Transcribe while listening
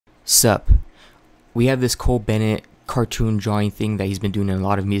Sup. We have this Bennett cartoon drawing thing that he's been doing in a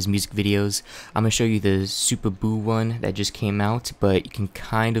lot of his music videos. I'm going to show you the Supa one that just came out, but you can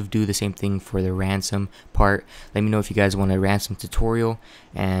kind of do the same thing for the ransom part. Let me know if you guys want a ransom tutorial,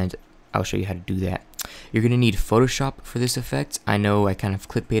 and I'll show you how to do that. You're going to need Photoshop for this effect. I know I kind of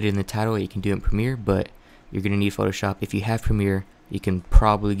clickbaited in the title, you can do it in Premiere, but you're going to need Photoshop. If you have Premiere, you can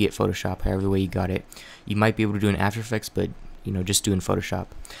probably get Photoshop however way you got it. You might be able to do it in After Effects, but just do it in Photoshop.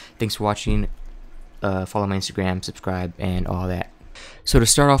 Thanks for watching. Follow my Instagram, subscribe, and all that. So to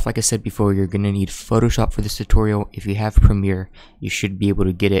start off, like I said before, you're going to need Photoshop for this tutorial. If you have Premiere, you should be able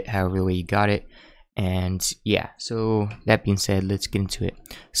to get it however way you got it. And yeah, so that being said, let's get into it.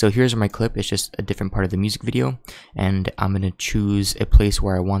 So here's my clip. It's just a different part of the music video, and I'm going to choose a place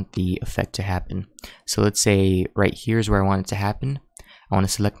where I want the effect to happen. So let's say right here is where I want it to happen. I want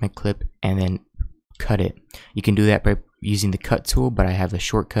to select my clip and then cut it. You can do that by using the cut tool, but I have a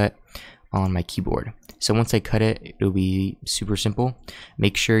shortcut on my keyboard. So once I cut it, it'll be super simple.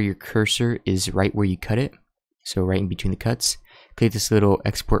 Make sure your cursor is right where you cut it, so right in between the cuts. Click this little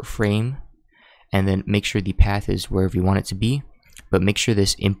export frame, and then make sure the path is wherever you want it to be, but make sure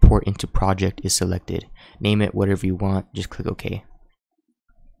this import into project is selected. Name it whatever you want, just click OK.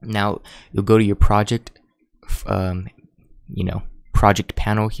 Now you'll go to your project project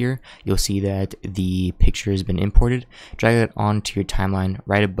panel here. You'll see that the picture has been imported. Drag it onto your timeline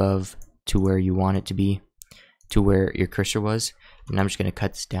right above to where you want it to be, to where your cursor was, and I'm just going to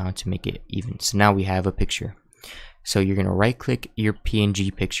cut this down to make it even. So now we have a picture. So you're going to right click your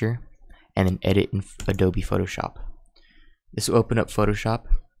PNG picture and then edit in Adobe Photoshop. This will open up Photoshop,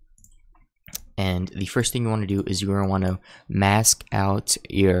 and the first thing you want to do is you're going to want to mask out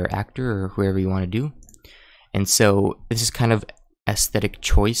your actor or whoever you want to do. And so this is kind of aesthetic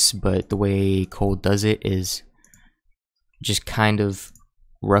choice, but the way Cole does it is just kind of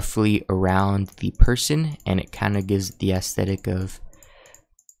roughly around the person, and it kind of gives the aesthetic of,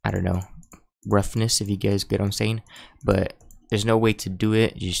 I don't know, roughness, if you guys get what I'm saying. But there's no way to do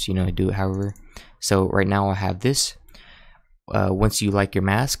it, just do it however. So right now I have this. Once you like your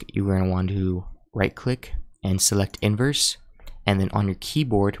mask, you're going to want to right click and select inverse, and then on your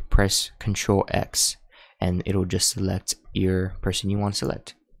keyboard press Ctrl X, and it'll just select your person you want to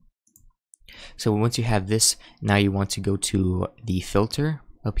select. So once you have this, now you want to go to the filter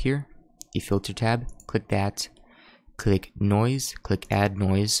up here, the filter tab, click that, click noise, click add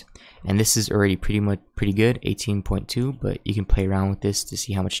noise, and this is already pretty good, 18.2, but you can play around with this to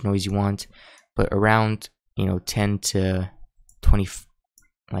see how much noise you want, but around 10 to 20,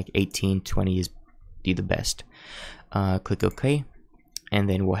 like 18, 20 is the best. Click OK, and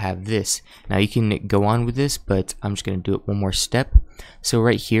then we'll have this. Now you can go on with this, but I'm just going to do it one more step. So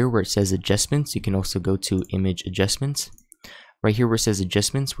right here where it says adjustments, you can also go to image adjustments. Right here where it says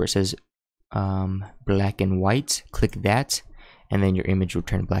adjustments, where it says black and white, click that, and then your image will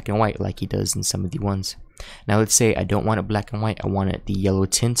turn black and white like he does in some of the ones. Now let's say I don't want it black and white, I want it the yellow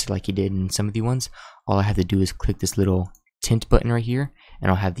tint like he did in some of the ones. All I have to do is click this little tint button right here,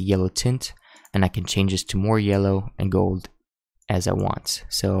 and I'll have the yellow tint, and I can change this to more yellow and gold as I want.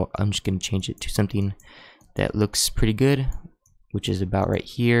 So I'm just going to change it to something that looks pretty good, which is about right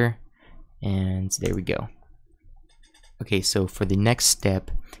here, and there we go. Okay, so for the next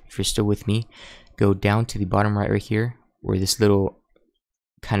step, if you're still with me, go down to the bottom right here where this little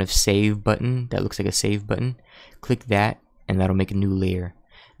kind of save button that looks like a save button, click that, and that'll make a new layer.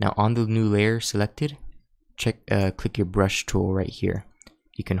 Now on the new layer selected, click your brush tool right here.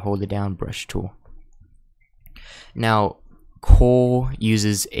 You can hold it down, brush tool. Now Cole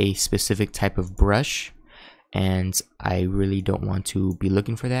uses a specific type of brush, and I really don't want to be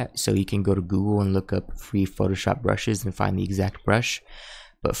looking for that, so you can go to Google and look up free Photoshop brushes and find the exact brush.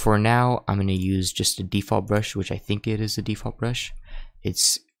 But for now, I'm going to use just a default brush, which I think it is a default brush.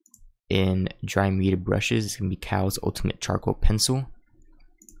 It's in Dry Media Brushes. It's going to be Kyle's Ultimate Charcoal Pencil.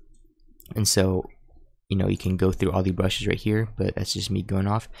 And so you can go through all the brushes right here, but that's just me going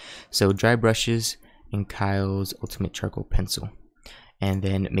off. So dry brushes and Kyle's Ultimate Charcoal Pencil, and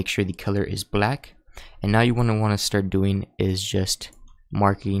then make sure the color is black. And now you want to start doing is just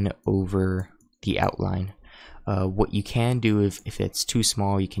marking over the outline. What you can do if it's too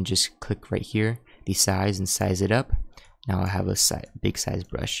small, you can just click right here, the size, and size it up. Now I have a big size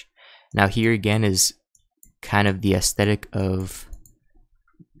brush. Now here again is kind of the aesthetic of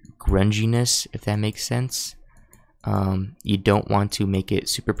grunginess, if that makes sense. You don't want to make it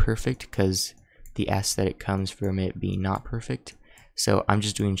super perfect because the aesthetic comes from it being not perfect. So I'm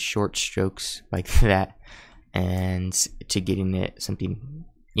just doing short strokes like that, and to getting it something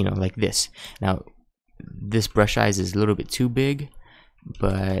like this. Now this brush size is a little bit too big,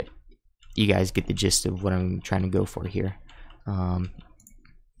 but you guys get the gist of what I'm trying to go for here. Now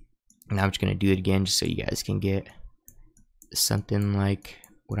I'm just gonna do it again just so you guys can get something like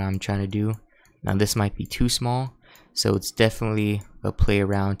what I'm trying to do. Now this might be too small, so it's definitely a play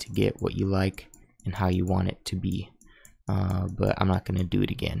around to get what you like and how you want it to be. But I'm not gonna do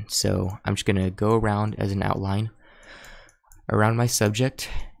it again. So I'm just gonna go around as an outline around my subject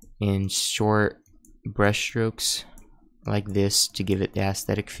in short brush strokes like this to give it the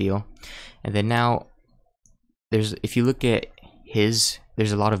aesthetic feel. And then now if you look at his,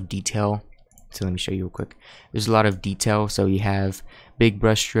 there's a lot of detail. So let me show you real quick. There's a lot of detail. So you have big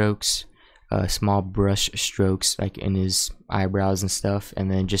brush strokes, small brush strokes like in his eyebrows and stuff, and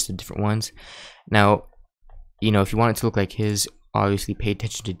then just the different ones. Now, you know, if you want it to look like his, obviously pay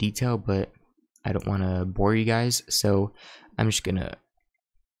attention to detail, but I don't want to bore you guys, so I'm just gonna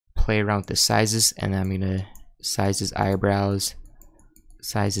play around with the sizes, and I'm gonna size his eyebrows,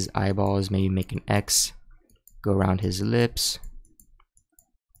 size his eyeballs, maybe make an X, go around his lips,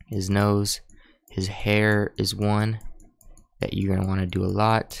 his nose. His hair is one that you're gonna want to do a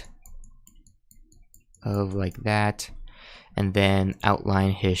lot of, like that. And then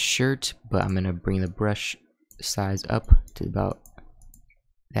outline his shirt, but I'm gonna bring the brush size up to about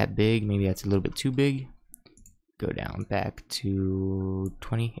that big. Maybe that's a little bit too big. Go down back to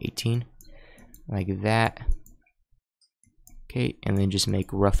 20, 18, like that. Okay, and then just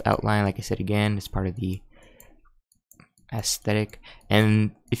make rough outline. Like I said again, it's part of the aesthetic.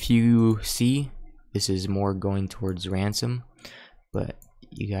 And if you see, this is more going towards ransom, but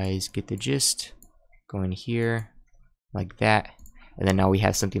you guys get the gist. Going here like that, and then now we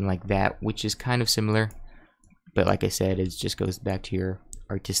have something like that, which is kind of similar, but like I said, it just goes back to your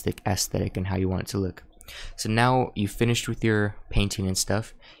artistic aesthetic and how you want it to look. So now you finished with your painting and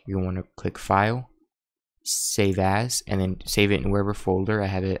stuff. You want to click File, Save As, and then save it in wherever folder. I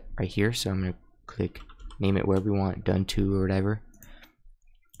have it right here, so I'm gonna click name it wherever you want, done to or whatever.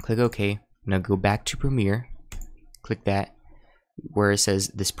 Click OK. Now go back to Premiere, click that where it says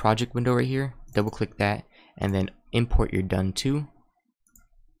this project window right here, double click that, and then import your done to,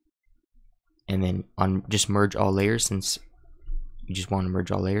 and then just merge all layers, since you just want to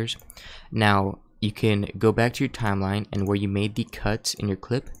merge all layers. Now you can go back to your timeline, and where you made the cut in your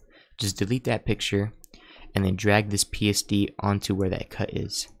clip, just delete that picture and then drag this PSD onto where that cut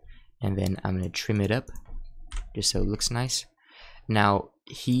is, and then I'm going to trim it up just so it looks nice. Now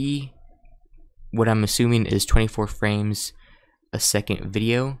what I'm assuming is 24 frames a second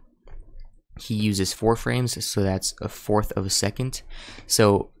video. He uses 4 frames, so that's a fourth of a second.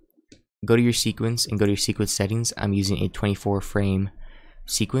 So go to your sequence and go to your sequence settings. I'm using a 24 frame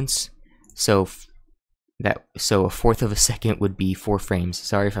sequence, so a fourth of a second would be 4 frames.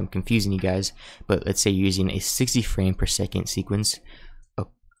 Sorry if I'm confusing you guys, but let's say you're using a 60 frame per second sequence.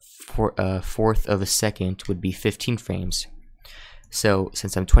 A fourth of a second would be 15 frames. So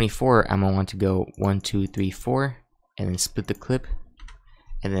since I'm 24, I'm gonna want to go 1, 2, 3, 4, and then split the clip,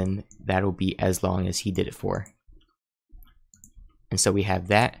 and then that'll be as long as he did it for. And so we have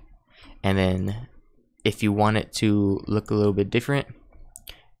that. And then if you want it to look a little bit different,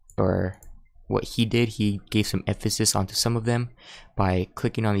 or what he did, he gave some emphasis onto some of them by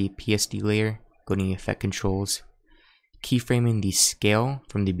clicking on the PSD layer, go to Effect Controls, keyframing the scale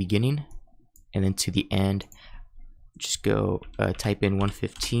from the beginning and then to the end. Just go type in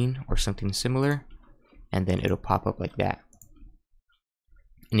 115 or something similar, and then it'll pop up like that.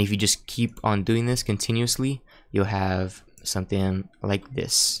 And if you just keep on doing this continuously, you'll have something like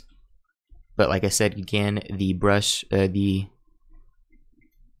this. But like I said again, the brush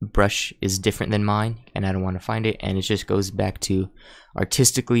is different than mine, and I don't want to find it, and it just goes back to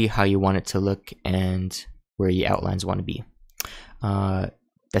artistically how you want it to look and where your outlines want to be.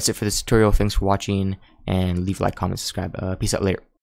 That's it for this tutorial. Thanks for watching, and leave a like, comment, subscribe. Peace out later.